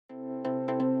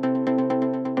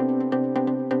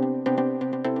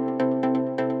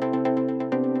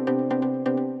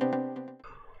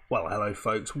Hello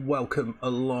folks, welcome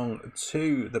along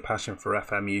to the Passion for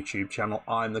FM YouTube channel.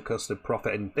 I'm the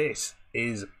CustardProphet and this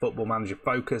is Football Manager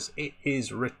Focus. It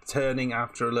is returning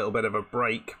after a little bit of a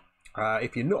break.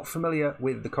 If you're not familiar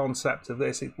with the concept of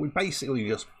this, we basically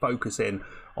just focus in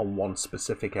on one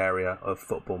specific area of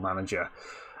Football Manager.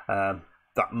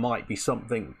 That might be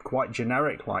something quite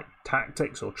generic like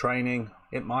tactics or training.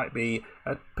 It might be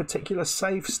a particular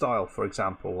save style, for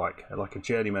example, like a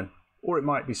journeyman. Or it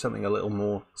might be something a little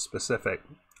more specific.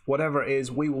 Whatever it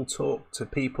is, we will talk to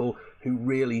people who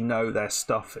really know their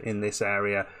stuff in this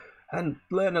area and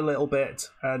learn a little bit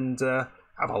and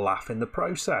have a laugh in the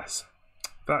process.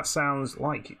 If that sounds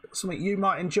like something you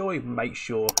might enjoy, make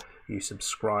sure you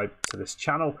subscribe to this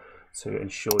channel to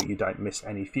ensure you don't miss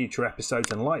any future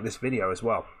episodes, and like this video as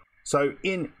well. So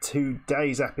in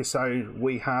today's episode,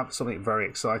 we have something very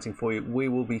exciting for you. We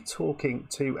will be talking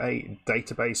to a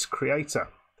database creator.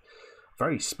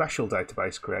 Very special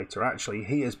database creator, actually.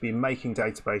 He has been making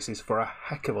databases for a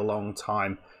heck of a long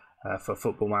time for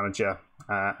Football Manager,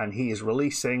 and he is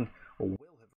releasing, or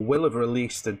will have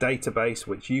released, a database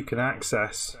which you can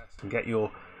access and get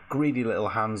your greedy little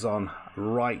hands on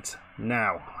right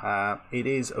now. It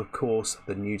is, of course,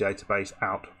 the new database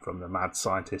out from the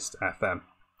MadScientistFM.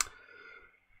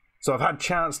 So I've had a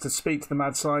chance to speak to the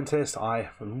Mad Scientist.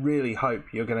 I really hope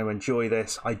you're going to enjoy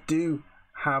this. I do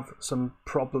have some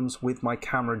problems with my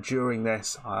camera during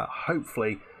this.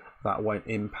 Hopefully that won't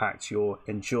impact your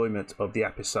enjoyment of the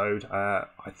episode. I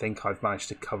think I've managed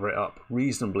to cover it up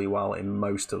reasonably well in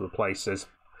most of the places.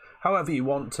 However you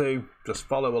want to, just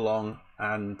follow along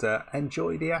and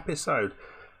enjoy the episode.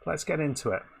 Let's get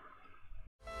into it.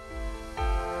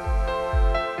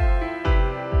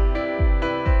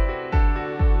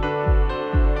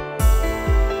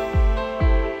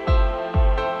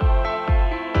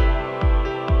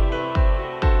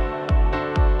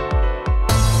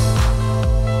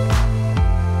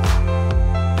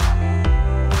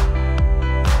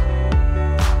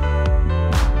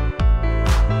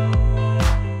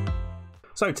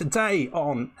 So today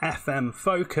on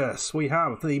FMFocus, we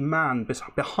have the man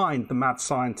behind the Mad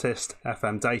Scientist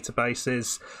FM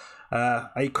databases,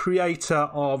 a creator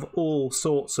of all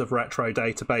sorts of retro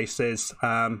databases,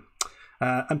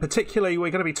 and particularly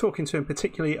we're going to be talking to him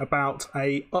particularly about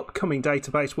a upcoming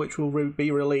database which will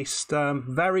be released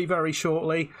very, very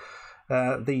shortly,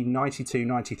 the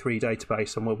 92-93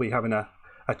 database, and we'll be having a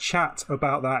chat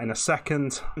about that in a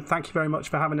second. Thank you very much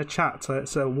for having a chat.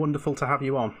 It's wonderful to have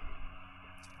you on.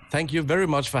 Thank you very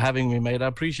much for having me, mate. I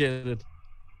appreciate it.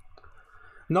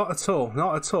 Not at all,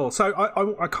 not at all. So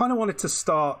I kind of wanted to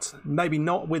start maybe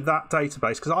not with that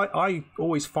database, because I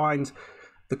always find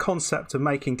the concept of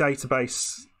making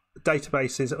databases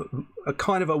a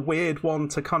kind of a weird one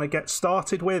to kind of get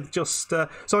started with. So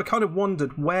I kind of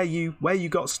wondered where you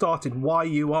got started, why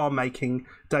you are making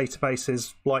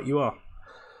databases like you are.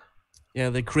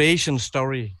 Yeah, the creation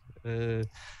story.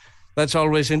 That's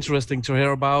always interesting to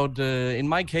hear about. In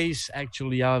my case,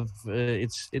 actually,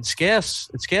 it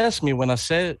scares me when I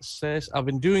say I've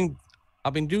been doing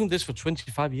this for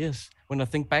 25 years. When I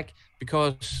think back,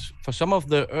 because for some of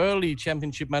the early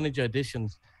Championship Manager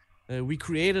editions, we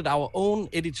created our own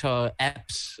editor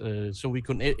apps, so we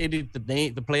could edit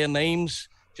the player names,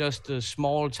 just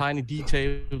small tiny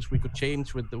details we could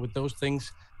change with those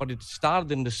things. But it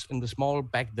started in the small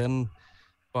back then.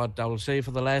 But I will say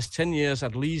for the last 10 years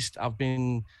at least, I've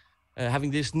been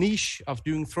having this niche of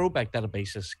doing throwback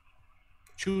databases,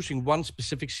 choosing one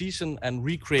specific season and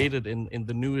recreate it in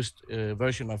the newest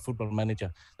version of Football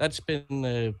Manager. That's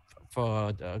been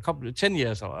for 10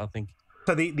 years, I think.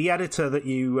 So the editor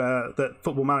that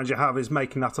Football Manager have is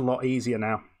making that a lot easier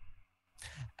now.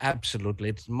 Absolutely.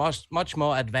 It's much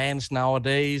more advanced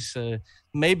nowadays,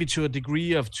 maybe to a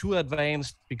degree of too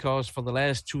advanced, because for the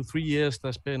last 2-3 years,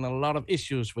 there's been a lot of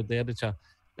issues with the editor.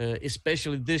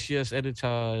 Especially this year's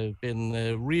editor been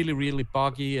really, really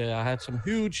buggy. I had some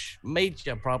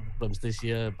major problems this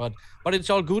year, but it's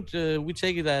all good. We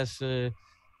take it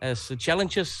as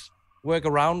challenges, work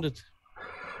around it.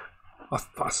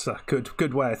 That's a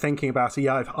good way of thinking about it.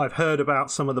 Yeah, I've heard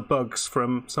about some of the bugs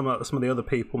from some of the other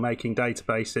people making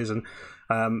databases, and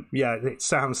yeah, it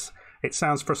sounds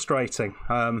frustrating.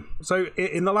 So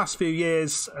in the last few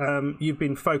years, you've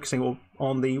been focusing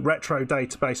on the retro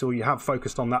database, or you have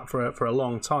focused on that for a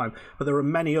long time. But there are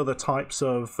many other types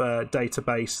of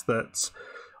database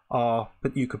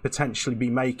that you could potentially be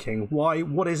making.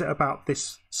 What is it about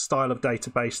this style of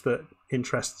database that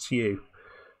interests you?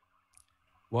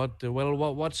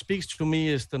 What speaks to me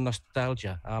is the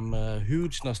nostalgia. I'm a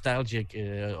huge nostalgic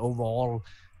overall.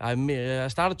 I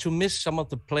started to miss some of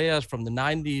the players from the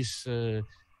 90s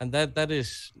and that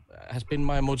has been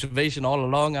my motivation all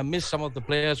along. I miss some of the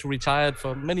players who retired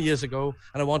for many years ago,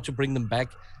 and I want to bring them back.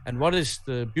 And what is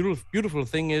the beautiful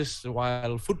thing is,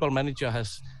 while Football Manager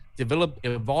has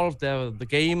evolved the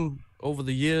game over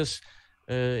the years,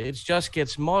 it just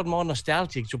gets more and more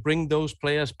nostalgic to bring those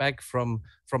players back from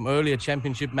earlier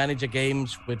Championship Manager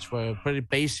games, which were pretty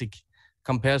basic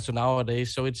compared to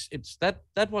nowadays. So it's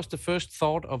that was the first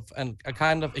thought of a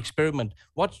kind of experiment.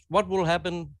 What will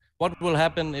happen? What will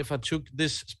happen if I took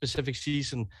this specific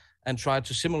season and tried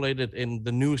to simulate it in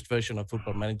the newest version of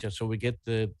Football Manager? So we get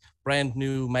the brand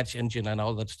new match engine and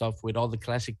all that stuff with all the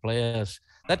classic players.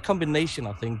 That combination,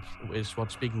 I think, is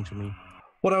what's speaking to me.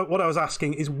 What I was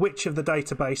asking is, which of the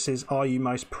databases are you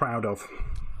most proud of?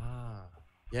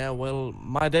 Yeah, well,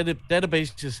 my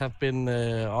databases have been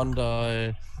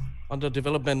under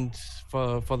development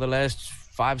for the last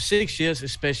 5-6 years,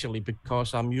 especially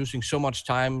because I'm using so much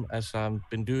time as I've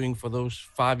been doing for those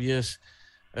 5 years.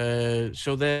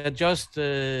 So they're just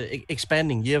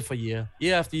expanding year for year.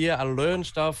 Year after year, I learn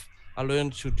stuff. I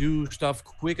learn to do stuff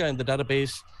quicker in the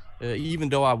database. Even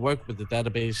though I work with the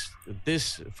database,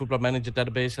 this Football Manager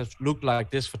database has looked like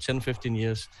this for 10, 15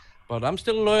 years. But I'm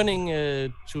still learning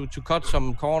to cut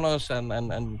some corners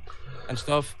and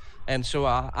stuff. And so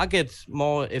I get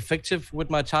more effective with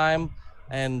my time.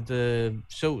 And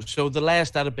so the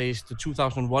last database, the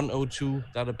 2001-02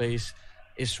 database,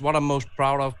 is what I'm most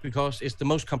proud of because it's the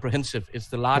most comprehensive. It's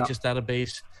the largest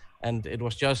database. And it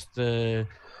was just...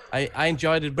 I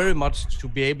enjoyed it very much to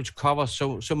be able to cover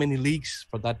so many leagues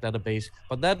for that database.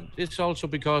 But that is also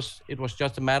because it was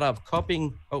just a matter of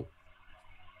copying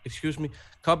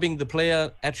the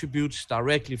player attributes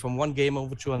directly from one game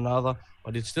over to another,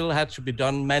 but it still had to be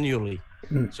done manually.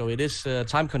 So it is a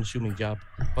time-consuming job.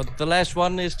 But the last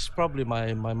one is probably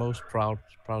my most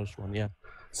proudest one, yeah.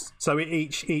 So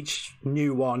each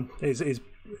new one is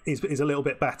a little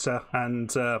bit better, and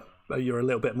you're a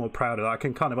little bit more proud of that. I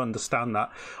can kind of understand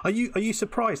that. Are you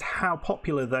surprised how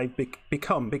popular they've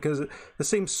become? Because there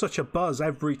seems such a buzz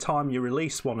every time you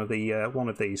release one of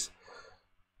these.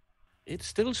 It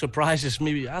still surprises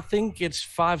me. I think it's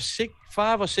 5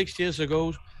 or 6 years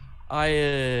ago,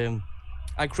 I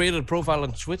created a profile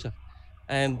on Twitter,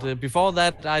 and before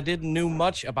that, I didn't know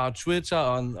much about Twitter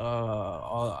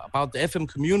or about the FM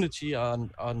community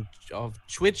on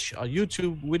Twitch or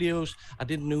YouTube videos. I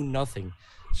didn't know nothing.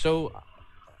 So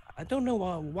I don't know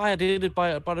why I did it,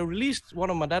 but I released one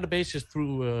of my databases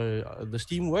through the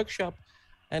Steam Workshop,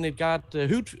 and it got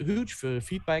huge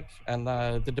feedback, and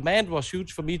the demand was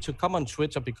huge for me to come on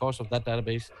Twitter because of that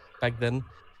database back then.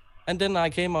 And then I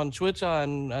came on Twitter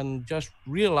and just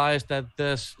realized that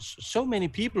there's so many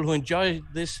people who enjoy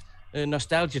this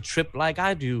nostalgia trip like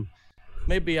I do.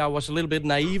 Maybe I was a little bit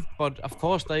naive, but of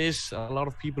course there is a lot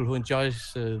of people who enjoy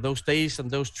those days and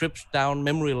those trips down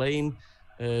memory lane.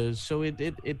 So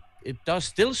it does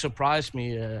still surprise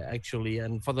me, actually.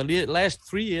 And for the last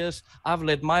 3 years, I've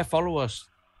let my followers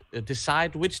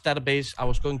decide which database I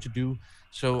was going to do.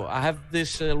 So I have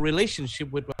this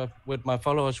relationship with my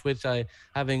followers, which I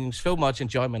having so much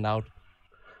enjoyment out.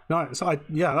 Nice.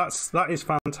 That is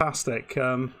fantastic.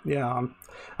 And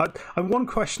one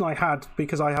question I had,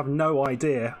 because I have no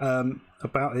idea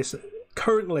about this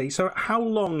currently. So how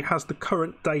long has the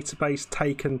current database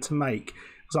taken to make?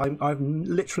 Because I've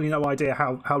literally no idea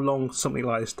how long something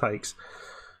like this takes.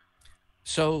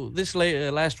 So this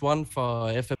last one for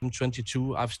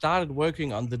FM22, I've started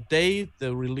working on the day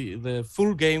the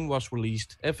full game was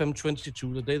released.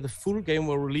 FM22, the day the full game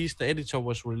was released, the editor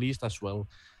was released as well.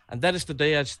 And that is the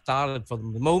day I started. For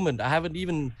the moment, I haven't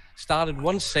even started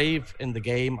one save in the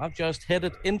game. I've just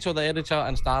headed into the editor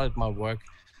and started my work.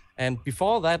 And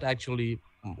before that, actually,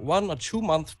 1 or 2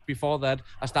 months before that,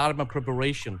 I started my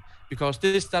preparation, because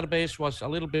this database was a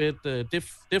little bit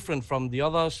different from the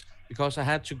others, because I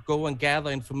had to go and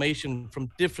gather information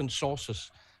from different sources,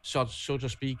 so to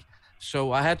speak.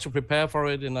 So I had to prepare for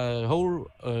it in a whole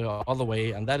other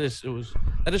way, and that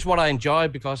is what I enjoy,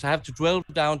 because I have to dwell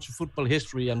down to football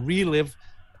history and relive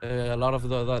a lot of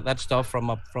that stuff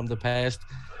from the past.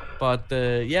 But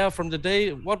from the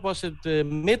day, what was it,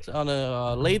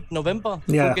 late November,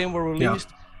 the full game were released.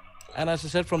 Yeah. And as I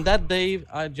said, from that day,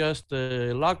 I just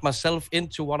locked myself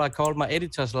into what I call my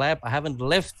editor's lab. I haven't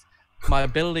left my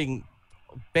building,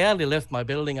 barely left my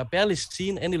building. I've barely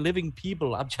seen any living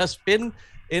people. I've just been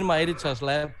in my editor's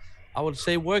lab, I would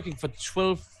say, working for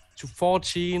 12 to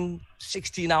 14,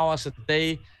 16 hours a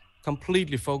day,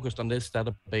 completely focused on this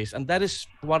database. And that is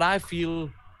what I feel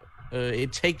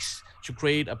it takes to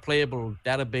create a playable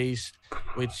database,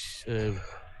 which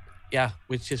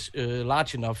is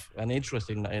large enough and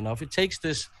interesting enough. It takes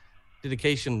this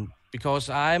dedication because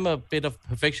I'm a bit of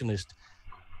perfectionist.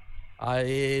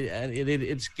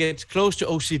 It gets close to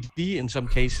OCD in some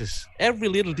cases. Every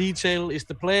little detail is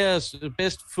the player's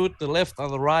best foot, the left or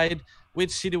the right,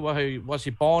 which city was he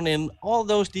born in. All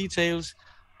those details,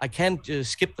 I can't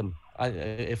skip them.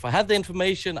 If I have the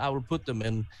information, I will put them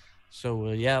in.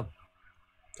 So yeah.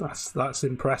 That's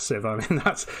impressive. I mean,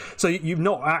 so you've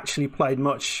not actually played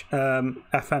much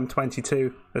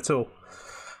FM22 at all.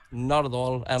 Not at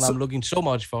all, and I'm looking so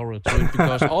much forward to it,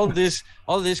 because all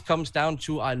this comes down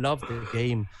to I love the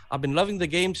game. I've been loving the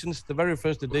game since the very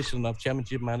first edition of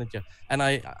Championship Manager, and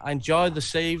I enjoy the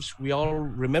saves. We all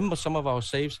remember some of our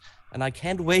saves, and I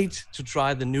can't wait to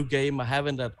try the new game. I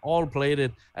haven't at all played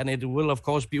it, and it will of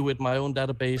course be with my own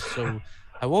database, so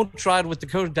I won't try it with the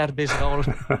current database at all.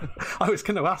 I was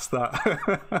going to ask that.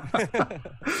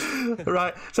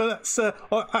 Right, so that's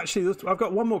actually, I've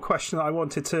got one more question that I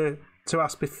wanted to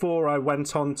ask before I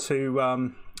went on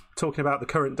to talking about the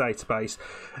current database,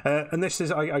 and this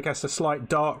is, I guess, a slight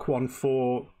dark one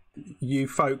for you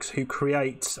folks who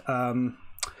create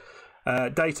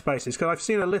databases, because I've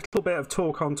seen a little bit of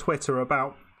talk on Twitter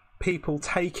about people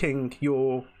taking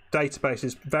your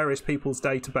databases, various people's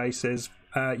databases,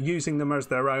 using them as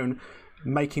their own,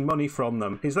 making money from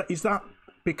them. Is that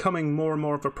becoming more and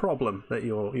more of a problem that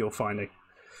you're finding?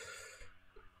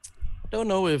 Don't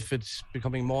know if it's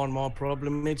becoming more and more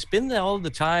problem. It's been there all the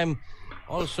time.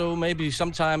 Also, maybe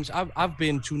sometimes I've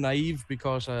been too naive,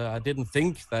 because I didn't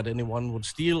think that anyone would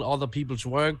steal other people's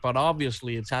work, but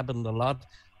obviously it's happened a lot.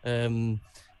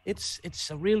 It's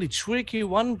a really tricky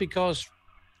one, because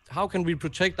how can we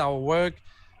protect our work?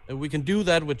 We can do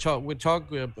that with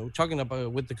talking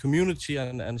about with the community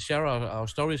and share our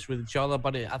stories with each other,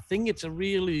 but I think it's a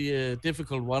really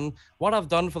difficult one. What I've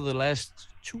done for the last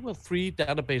 2 or 3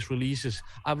 database releases,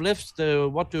 I've left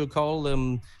what do you call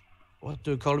them,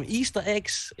 Easter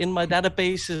eggs in my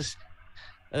databases,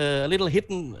 a little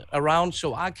hidden around,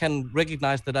 so I can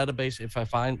recognize the database if I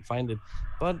find it.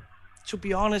 But to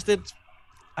be honest,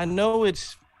 I know it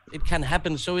can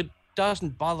happen, so it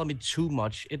doesn't bother me too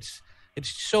much. It's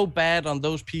so bad on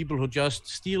those people who just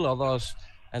steal others,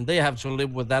 and they have to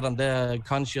live with that on their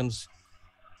conscience.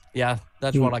 Yeah,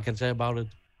 that's what I can say about it.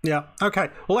 Yeah. Okay.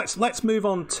 Well, let's move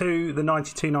on to the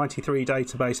 92-93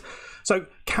 database. So,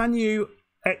 can you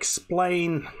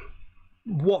explain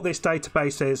what this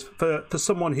database is for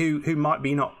someone who might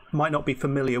not be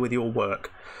familiar with your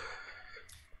work?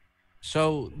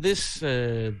 So this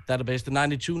database, the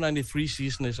 92-93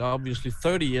 season, is obviously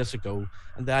 30 years ago.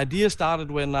 And the idea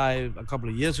started when I, a couple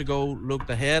of years ago,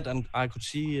 looked ahead, and I could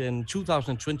see in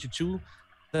 2022,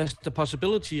 there's the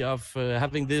possibility of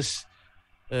having this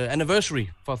anniversary,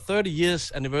 for 30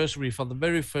 years anniversary for the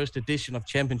very first edition of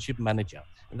Championship Manager.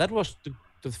 And that was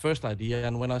the first idea.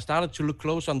 And when I started to look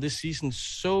close on this season,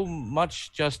 so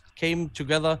much just came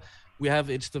together.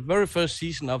 It's the very first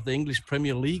season of the English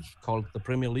Premier League, called the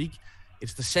Premier League.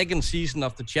 It's the second season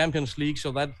of the Champions League,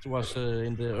 so that was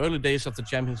in the early days of the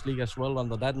Champions League as well,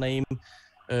 under that name.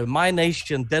 My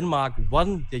nation, Denmark,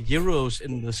 won the Euros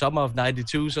in the summer of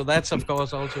 '92, so that's of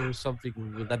course also something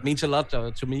that means a lot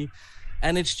to me.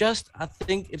 And it's just, I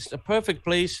think it's a perfect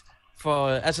place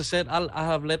for, as I said, I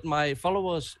have let my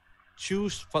followers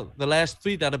choose for the last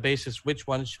 3 databases which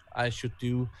ones I should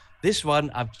do. This one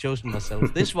I've chosen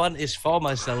myself. This one is for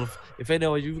myself. If any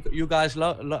of you guys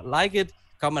like it,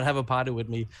 come and have a party with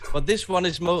me. But this one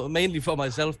is mainly for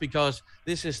myself, because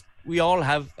we all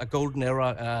have a golden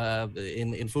era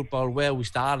in football where we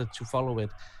started to follow it.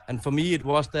 And for me, it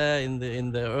was there in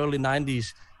the early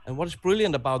 90s. And what is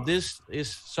brilliant about this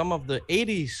is some of the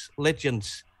 80s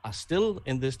legends are still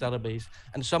in this database,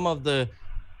 and some of the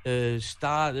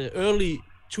early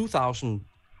 2000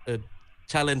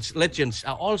 talents, legends,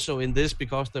 are also in this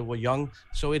because they were young.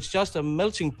 So it's just a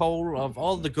melting pot of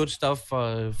all the good stuff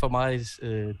for my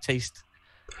taste.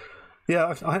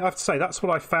 Yeah, I have to say that's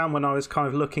what I found when I was kind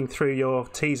of looking through your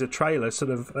teaser trailer, sort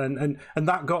of, and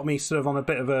that got me sort of on a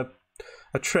bit of a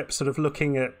trip, sort of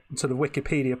looking at sort of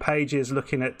Wikipedia pages,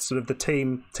 looking at sort of the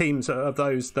teams of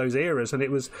those eras, and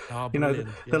it was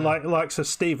the likes of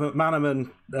Steve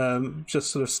McManaman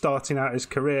just sort of starting out his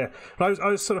career. But I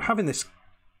was sort of having this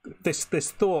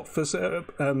thought for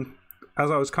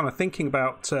as I was kind of thinking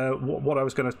about what I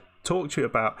was going to talk to you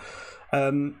about,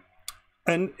 and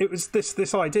it was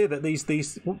this idea that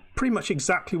these pretty much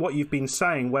exactly what you've been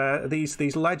saying, where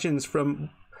these legends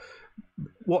from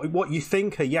what you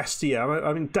think are yesteryear.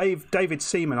 I mean, David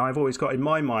Seaman, I've always got in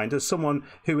my mind as someone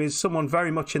who is someone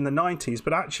very much in the 90s,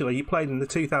 but actually he played in the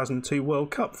 2002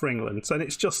 World Cup for England, and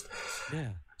it's just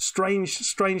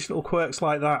strange little quirks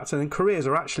like that, and careers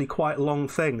are actually quite long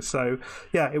things. So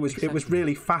yeah, it was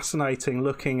really fascinating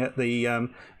looking at the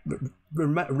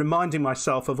reminding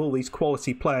myself of all these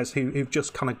quality players who've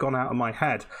just kind of gone out of my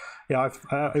head. Yeah,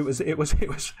 it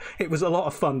was a lot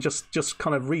of fun just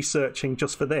kind of researching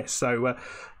just for this. So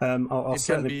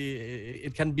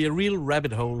it can be a real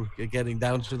rabbit hole getting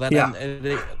down to that. Yeah.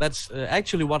 And that's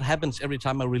actually what happens every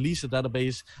time I release a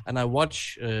database and I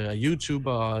watch a YouTuber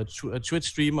or a Twitch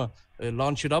streamer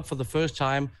launch it up for the first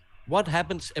time. What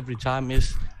happens every time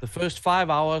is the first 5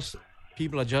 hours,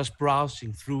 people are just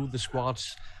browsing through the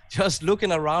squads, just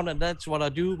looking around, and that's what I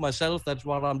do myself. That's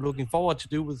what I'm looking forward to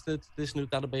do with this new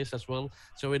database as well.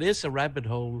 So it is a rabbit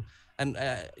hole. And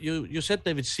you said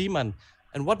David Seaman,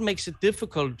 and what makes it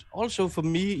difficult also for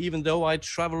me, even though I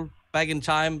traveled back in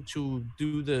time to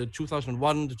do the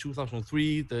 2001, the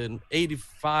 2003, the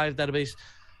 85 database,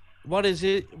 what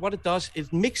it does,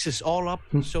 it mixes all up.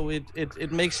 So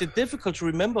it makes it difficult to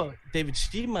remember David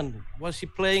Seaman. Was he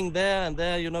playing there and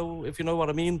there? If you know what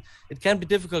I mean. It can be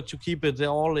difficult to keep it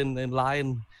all in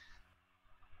line.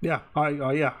 Yeah,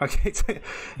 it's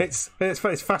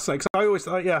fascinating. 'Cause I always,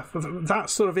 that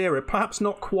sort of era, perhaps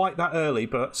not quite that early,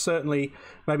 but certainly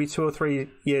maybe 2 or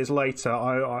 3 years later,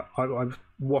 I'm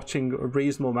watching a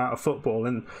reasonable amount of football,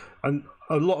 and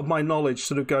a lot of my knowledge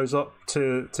sort of goes up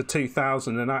to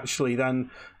 2000, and actually then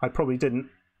I probably didn't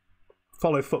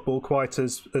follow football quite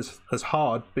as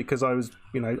hard because I was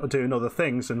doing other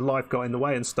things and life got in the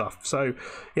way and stuff. So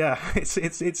yeah,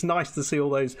 it's nice to see all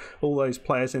those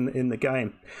players in the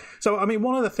game. So I mean,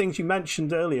 one of the things you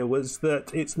mentioned earlier was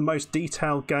that it's the most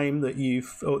detailed game that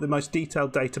or the most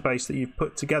detailed database that you've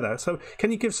put together. So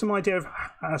can you give some idea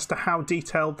as to how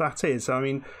detailed that is? I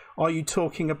mean, are you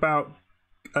talking about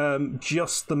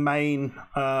just the main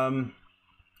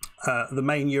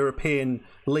European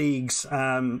leagues,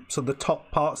 so the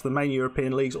top parts of the main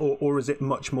European leagues, or is it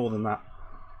much more than that?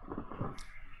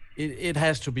 It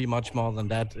has to be much more than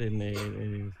that,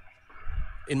 in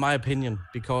my opinion,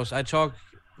 because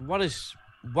what is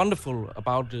wonderful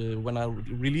about when I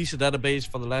release a database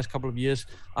for the last couple of years,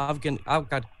 I've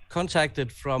got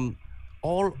contacted from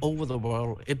all over the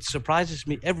world. It surprises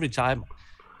me every time.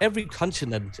 Every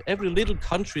continent, every little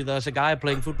country, there's a guy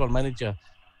playing Football Manager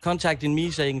contacting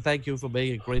me saying, thank you for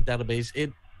making a great database.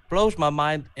 It blows my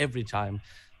mind every time.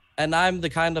 And I'm the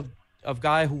kind of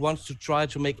guy who wants to try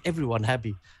to make everyone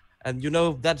happy. And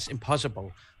that's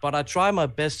impossible. But I try my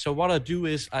best. So what I do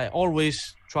is I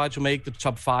always try to make the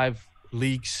top 5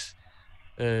 leagues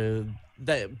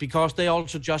because they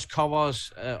also just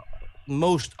covers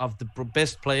most of the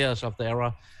best players of the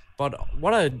era. But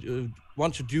what I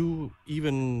want to do,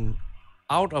 even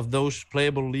out of those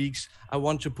playable leagues, I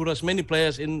want to put as many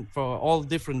players in for all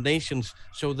different nations,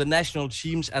 so the national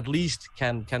teams at least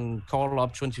can call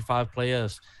up 25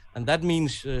 players, and that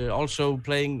means also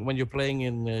playing when you're playing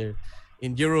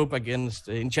in Europe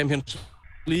in Champions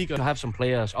League, you have some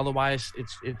players. Otherwise,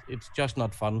 it's just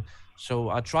not fun. So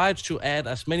I tried to add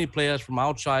as many players from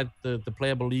outside the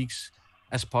playable leagues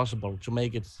as possible to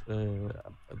make it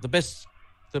the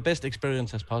best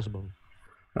experience as possible.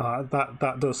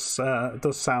 That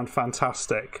does sound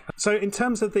fantastic. So in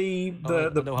terms of I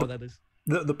know how that is.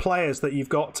 The players that you've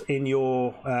got in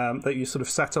your that you sort of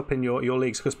set up in your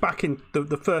leagues, because back in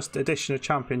the first edition of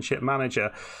Championship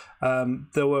Manager,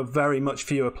 there were very much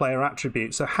fewer player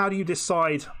attributes. So how do you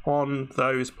decide on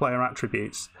those player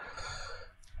attributes?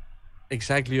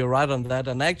 Exactly, you're right on that.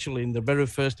 And actually, in the very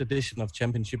first edition of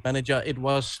Championship Manager, it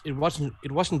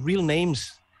wasn't real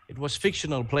names. It was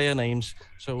fictional player names,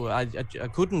 so I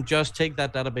couldn't just take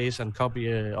that database and copy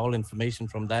all information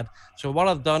from that. So what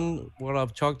I've done, what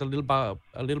I've talked a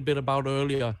little bit about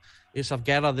earlier, is I've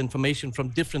gathered information from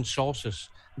different sources.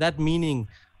 That meaning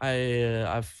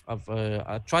I've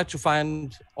tried to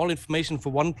find all information for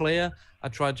one player. I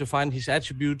tried to find his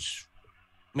attributes,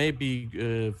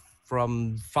 maybe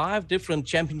from 5 different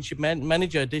Championship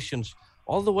Manager editions,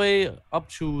 all the way up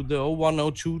to the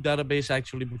 0102 database,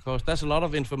 actually, because there's a lot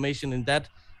of information in that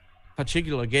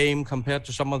particular game compared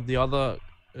to some of the other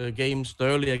games, the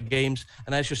earlier games.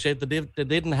 And as you said, they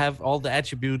didn't have all the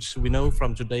attributes we know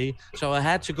from today. So I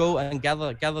had to go and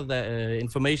gather the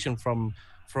information from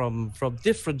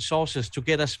different sources to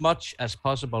get as much as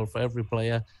possible for every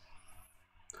player.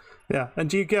 Yeah, and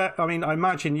do you get, I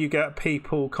imagine you get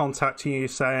people contacting you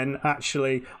saying,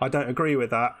 actually, I don't agree with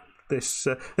that.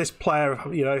 This player,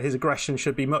 his aggression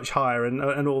should be much higher,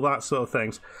 and all that sort of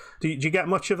things. Do you get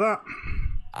much of that?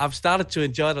 I've started to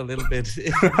enjoy it a little bit.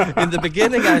 In the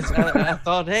beginning, I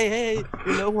thought, hey,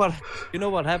 you know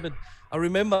what happened? I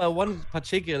remember one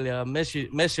particular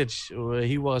message where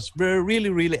he was really,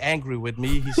 really angry with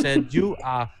me. He said, "You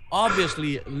are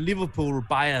obviously Liverpool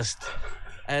biased."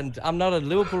 And I'm not a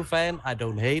Liverpool fan. I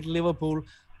don't hate Liverpool.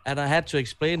 And I had to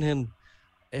explain him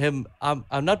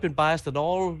I've not been biased at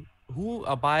all. Who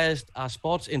are biased are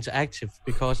Sports Interactive,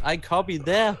 because I copy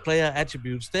their player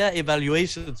attributes, their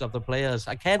evaluations of the players.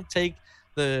 I can't take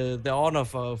the honor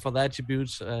for the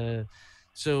attributes.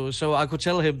 So I could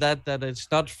tell him that it's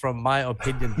not from my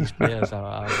opinion these players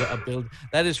are built.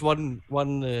 That is one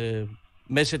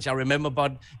message I remember,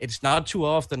 but it's not too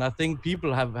often. I think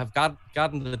people have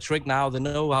gotten the trick now. They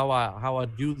know how I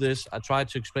do this. I try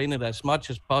to explain it as much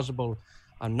as possible.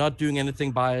 I'm not doing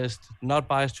anything biased, not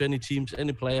biased to any teams,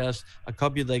 any players. I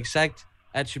copy the exact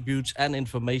attributes and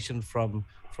information from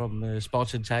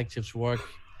Sports Interactive's work.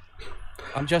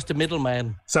 I'm just a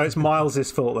middleman. So it's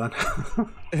Miles's fault then.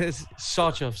 It's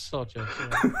sort of.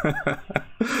 Yeah.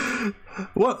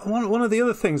 One of the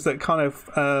other things that kind of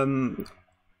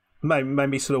made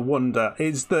me sort of wonder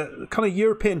is that kind of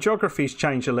European geography's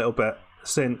changed a little bit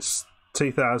since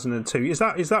 2002. Is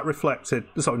that reflected?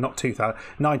 Sorry, not 2000.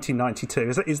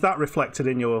 1992. Is that reflected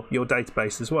in your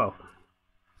database as well?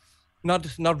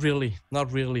 Not really.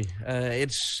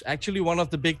 It's actually one of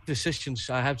the big decisions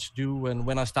I have to do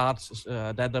when I start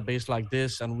a database like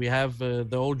this, and we have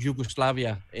the old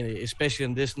Yugoslavia, especially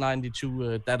in this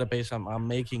 92 database I'm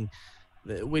making,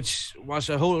 which was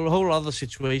a whole other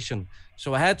situation.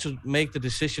 So I had to make the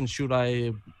decision: should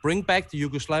I bring back the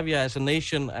Yugoslavia as a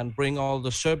nation and bring all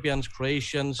the Serbians,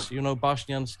 Croatians,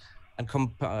 Bosnians, and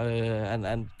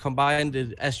combine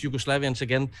it as Yugoslavians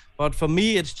again? But for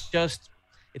me, it's just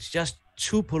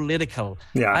too political.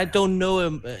 Yeah. I don't know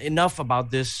enough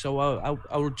about this, so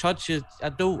I will touch it.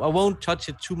 I won't touch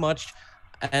it too much,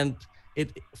 and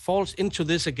it falls into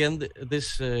this again.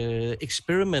 This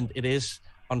experiment it is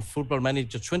on Football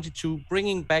Manager 22,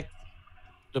 bringing back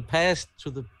the past to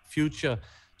the future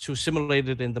to simulate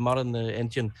it in the modern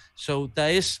engine. So there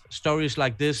is stories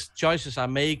like this, choices I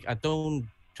make. I don't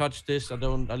touch this. I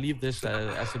leave this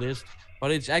as it is.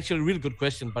 But it's actually a really good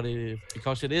question,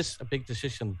 because it is a big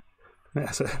decision.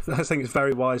 Yeah, so I think it's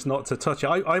very wise not to touch it.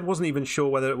 I wasn't even sure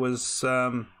whether it was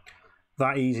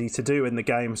that easy to do in the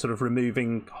game, sort of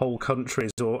removing whole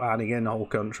countries or adding in whole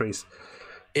countries.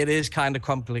 It is kind of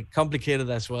complicated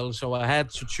as well, so I had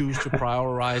to choose to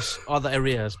prioritize other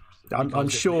areas. I'm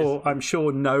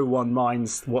sure no one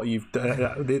minds what you've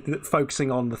focusing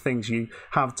on the things you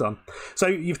have done. So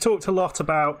you've talked a lot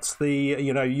about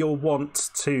your want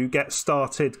to get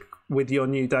started with your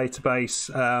new database,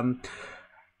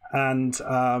 and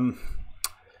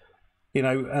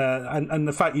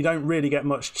the fact you don't really get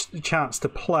much chance to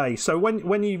play. So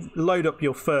when you load up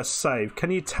your first save,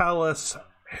 can you tell us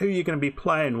who you're going to be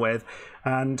playing with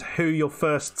and who your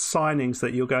first signings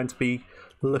that you're going to be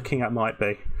looking at might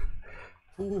be?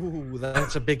 Ooh,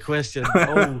 that's a big question.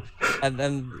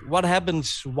 And what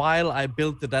happens while I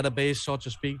build the database, so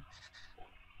to speak?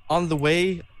 On the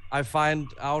way, I find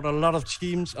out a lot of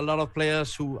teams, a lot of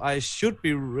players who I should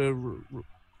be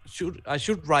I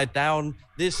should write down.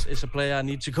 This is a player I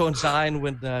need to go and sign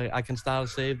when I can start a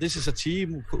save. This is a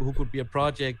team who could be a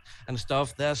project and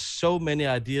stuff. There's so many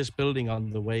ideas building on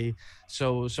the way.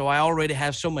 So I already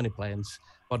have so many plans.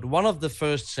 But one of the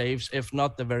first saves, if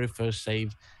not the very first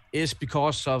save, is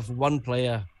because of one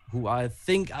player who I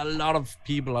think a lot of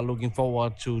people are looking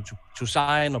forward to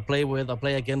sign or play with or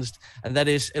play against, and that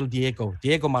is Diego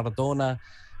Maradona.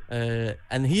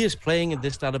 And he is playing in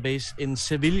this database in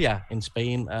Sevilla in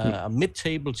Spain, a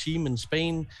mid-table team in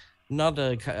Spain, not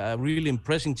a really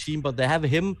impressive team, but they have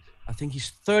him. I think he's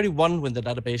 31 when the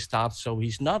database starts, so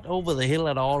he's not over the hill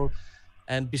at all.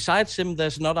 And besides him,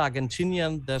 there's another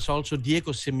Argentinian. There's also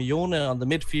Diego Simeone on the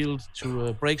midfield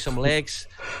to break some legs.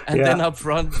 And then up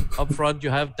front you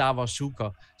have Davor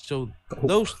Suker. So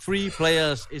those three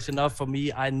players is enough for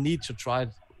me. I need to try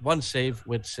one save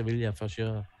with Sevilla for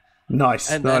sure.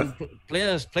 Nice. And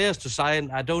players to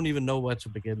sign, I don't even know where to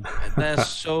begin. There's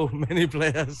so many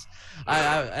players.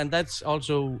 And that's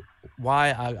also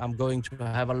why I'm going to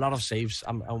have a lot of saves.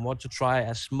 I want to try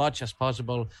as much as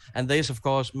possible. And there's, of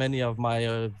course, many of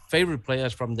my favorite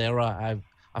players from the era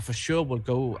I for sure will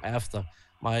go after.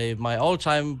 My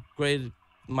all-time great,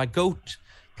 my GOAT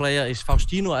player is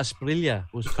Faustino Asprilla,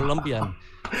 who's Colombian.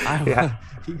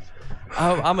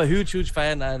 I'm a huge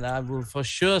fan, and I will for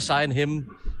sure sign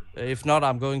him. If not,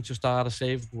 I'm going to start a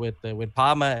save with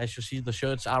Parma. As you see, the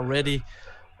shirts are ready.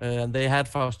 And they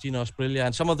had Faustino Asprilla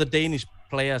and some of the Danish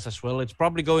players as well. It's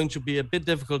probably going to be a bit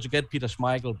difficult to get Peter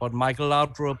Schmeichel, but Michael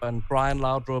Laudrup and Brian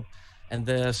Laudrup and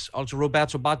there's also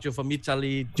Roberto Baggio from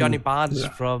Italy, Johnny Barnes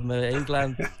from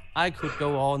England. I could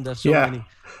go on. There's so many.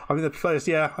 I mean, the players.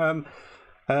 Gabriel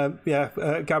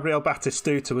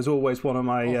Batistuta was always one of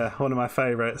my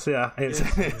favourites. Yeah, it's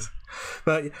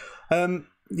but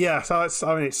So it's.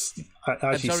 I mean, it's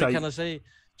as you say. Can I say?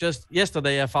 Just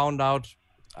yesterday, I found out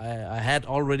I had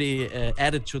already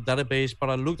added to the database, but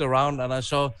I looked around and I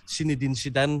saw Zinedine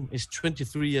Zidane is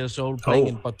 23 years old playing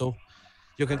in Bordeaux.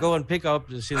 You can go and pick up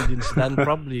Zinedine Zidane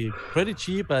probably pretty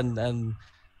cheap and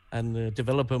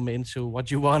develop him into what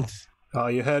you want. Oh,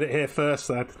 you heard it here first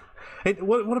then.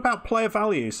 What about player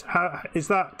values? How is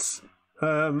that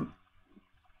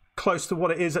close to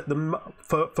what it is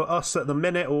for us at the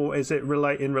minute, or is it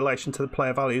in relation to the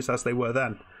player values as they were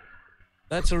then?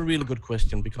 That's a really good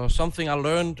question, because something I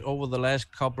learned over the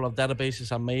last couple of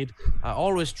databases I made, I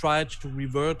always tried to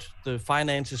revert the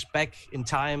finances back in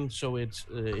time, so it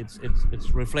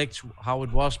reflects how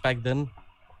it was back then.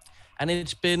 And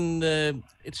it's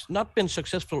not been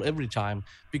successful every time,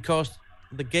 because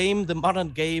the modern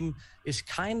game is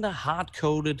kind of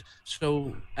hard-coded.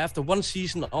 So after one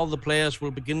season, all the players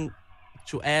will begin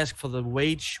to ask for the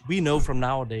wage we know from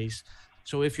nowadays.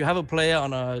 So if you have a player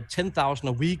on a 10,000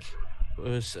 a week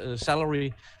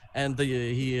salary, and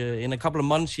he in a couple of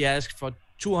months he asked for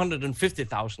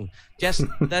 250,000. Just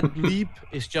that leap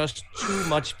is just too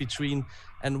much between.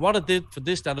 And what I did for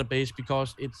this database,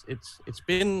 because it's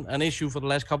been an issue for the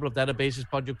last couple of databases,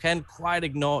 but you can quite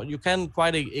ignore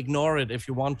it if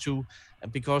you want to,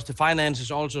 because the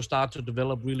finances also start to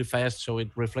develop really fast, so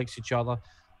it reflects each other.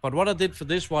 But what I did for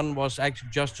this one was actually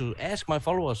just to ask my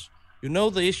followers, you know,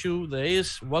 the issue there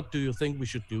is, what do you think we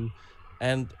should do?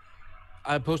 And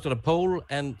I posted a poll,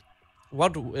 and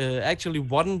what actually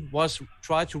won was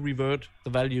try to revert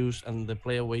the values and the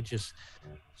player wages.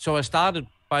 So I started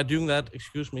by doing that.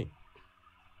 Excuse me.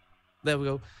 There we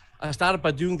go. I started by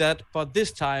doing that, but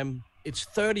this time it's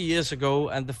 30 years ago,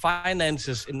 and the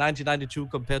finances in 1992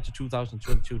 compared to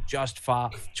 2022 just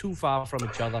too far from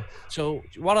each other. So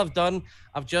what I've done,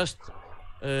 I've just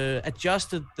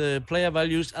adjusted the player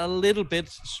values a little bit,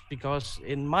 because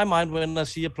in my mind, when I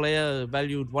see a player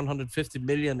valued 150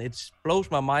 million, it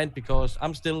blows my mind, because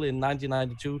I'm still in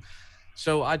 1992.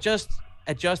 So I just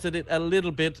adjusted it a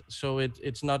little bit, so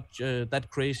it's not that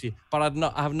crazy. But I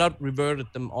have not reverted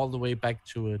them all the way back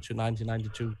to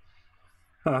 1992.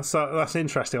 So that's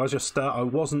interesting. I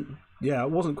wasn't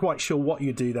quite sure what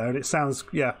you do there, and it sounds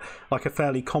like a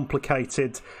fairly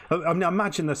complicated. I mean, I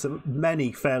imagine there's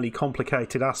many fairly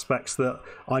complicated aspects that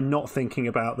I'm not thinking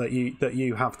about that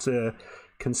you have to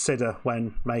consider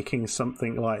when making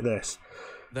something like this.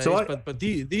 But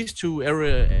these two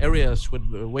areas with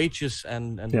wages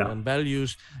and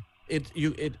values,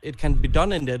 it can be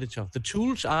done in the editor. The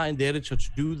tools are in the editor to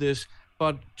do this,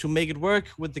 but to make it work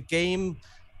with the game,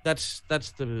 that's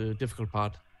the difficult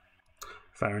part.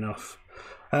 Fair enough.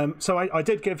 So I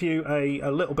did give you a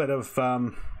little bit of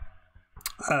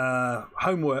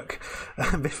homework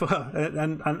before,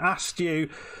 and asked you,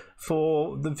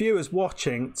 for the viewers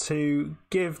watching, to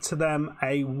give to them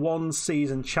a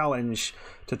 1-season challenge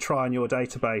to try on your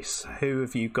database. Who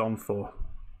have you gone for?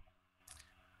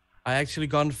 I actually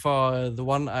gone for the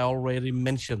one I already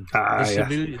mentioned,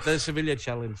 the Sevilla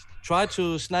challenge. Try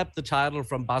to snap the title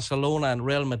from Barcelona and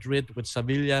Real Madrid with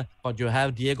Sevilla, but you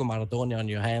have Diego Maradona on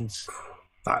your hands.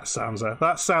 That sounds a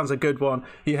good one.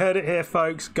 You heard it here,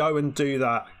 folks. Go and do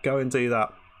that.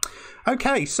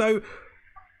 Okay, so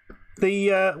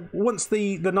once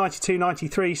the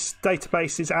 92-93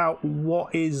 database is out,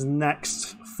 what is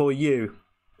next for you?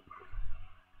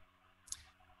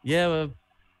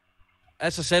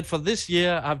 As I said, for this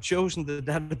year, I've chosen the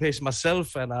database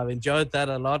myself, and I've enjoyed that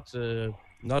a lot.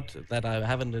 Not that I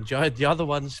haven't enjoyed the other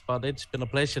ones, but it's been a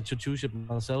pleasure to choose it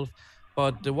myself.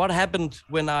 But what happened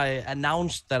when I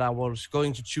announced that I was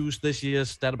going to choose this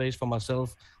year's database for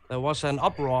myself, there was an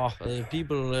uproar.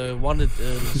 People wanted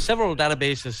several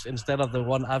databases instead of the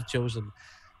one I've chosen.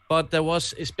 But there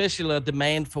was especially a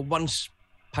demand for one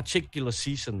particular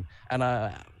season, and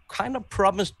I kind of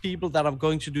promised people that I'm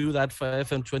going to do that for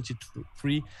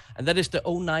FM23, and that is the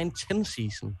 09-10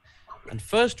 season. And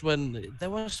first, when there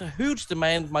was a huge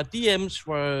demand, my DMs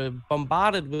were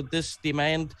bombarded with this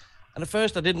demand, and at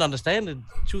first I didn't understand it.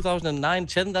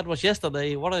 2009-10, that was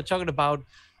yesterday. What are they talking about?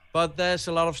 But there's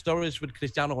a lot of stories with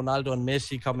Cristiano Ronaldo and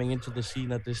Messi coming into the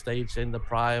scene at this stage in the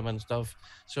prime and stuff.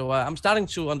 So I'm starting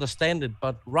to understand it,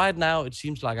 but right now it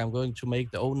seems like I'm going to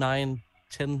make the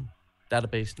 09-10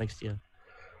 database next year.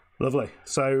 Lovely.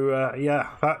 So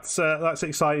that's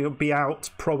exciting. It'll be out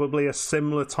probably a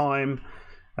similar time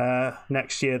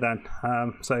next year then.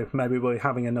 So maybe we'll be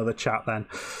having another chat then.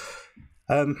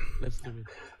 Let's do it.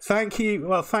 Thank you.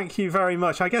 Well, thank you very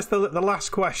much. I guess the last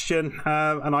question,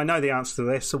 and I know the answer to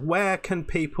this, where can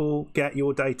people get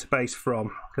your database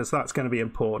from? Because that's going to be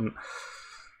important.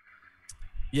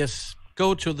 Yes,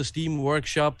 go to the Steam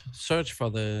workshop, search for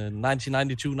the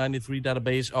 1992-93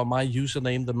 database or my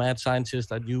username, the Mad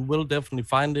Scientist, and you will definitely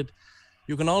find it.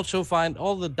 You can also find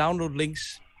all the download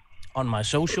links on my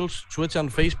socials, Twitter and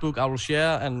Facebook. I will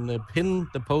share and pin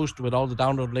the post with all the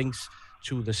download links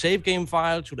to the save game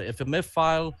file, to the FMF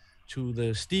file, to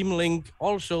the Steam link.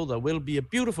 Also, there will be a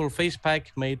beautiful face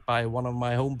pack made by one of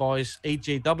my homeboys,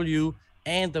 AJW,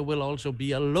 and there will also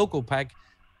be a logo pack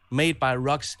made by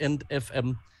Rocks and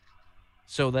FM.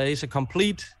 So there is a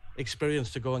complete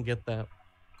experience to go and get there.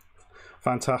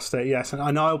 Fantastic, yes,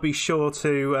 and I'll be sure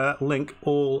to link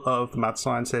all of the Mad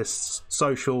Scientist's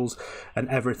socials and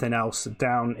everything else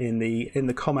down in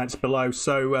the comments below.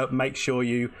 So make sure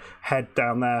you head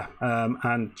down there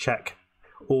and check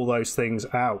all those things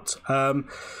out. I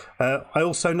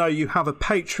also know you have a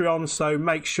Patreon, so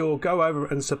make sure go over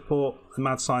and support the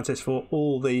Mad Scientist for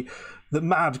all the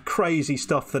mad crazy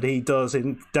stuff that he does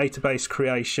in database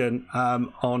creation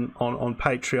on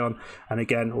Patreon. And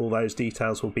again, all those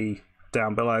details will be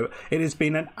down below. It has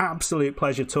been an absolute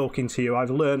pleasure talking to you. I've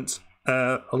learnt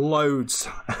loads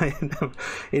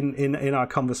in our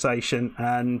conversation,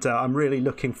 and I'm really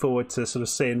looking forward to sort of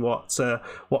seeing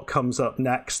what comes up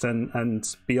next and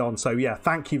beyond. So yeah,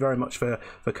 thank you very much for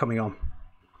coming on.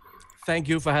 Thank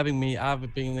you for having me.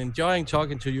 I've been enjoying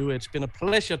talking to you. It's been a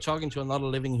pleasure talking to another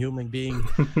living human being.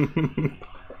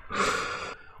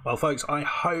 Well, folks, I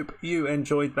hope you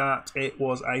enjoyed that. It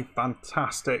was a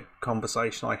fantastic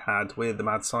conversation I had with the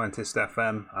Mad Scientist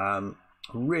FM.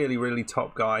 Really, really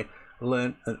top guy.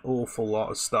 Learned an awful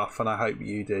lot of stuff, and I hope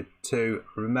you did too.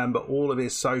 Remember, all of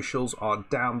his socials are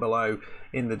down below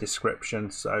in the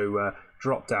description, so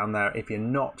drop down there. If you're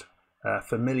not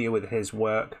familiar with his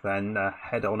work, then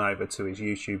head on over to his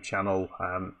YouTube channel,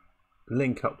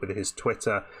 link up with his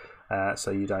Twitter,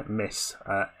 so you don't miss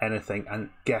anything, and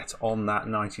get on that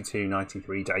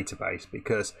 92-93 database,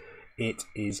 because it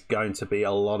is going to be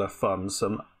a lot of fun.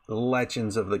 Some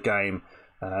legends of the game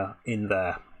in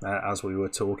there, as we were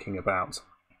talking about.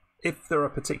 If there are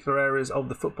particular areas of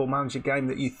the Football Manager game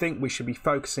that you think we should be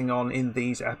focusing on in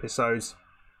these episodes,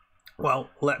 well,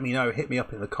 let me know. Hit me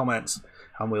up in the comments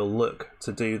and we'll look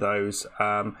to do those.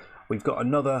 We've got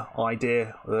another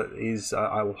idea that is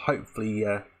I will hopefully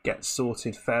get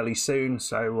sorted fairly soon,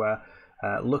 so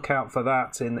look out for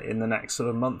that in the next sort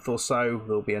of month or so.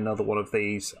 There'll be another one of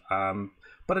these,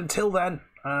 but until then,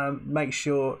 make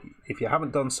sure, if you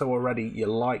haven't done so already, you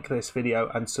like this video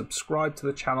and subscribe to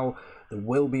the channel. There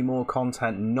will be more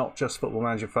content, not just Football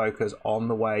Manager Focus, on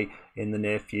the way in the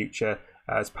near future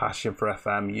as Passion for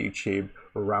FM YouTube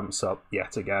ramps up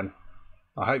yet again.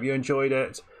 I hope you enjoyed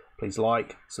it. Please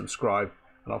like, subscribe,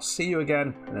 and I'll see you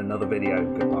again in another video.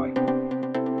 Goodbye.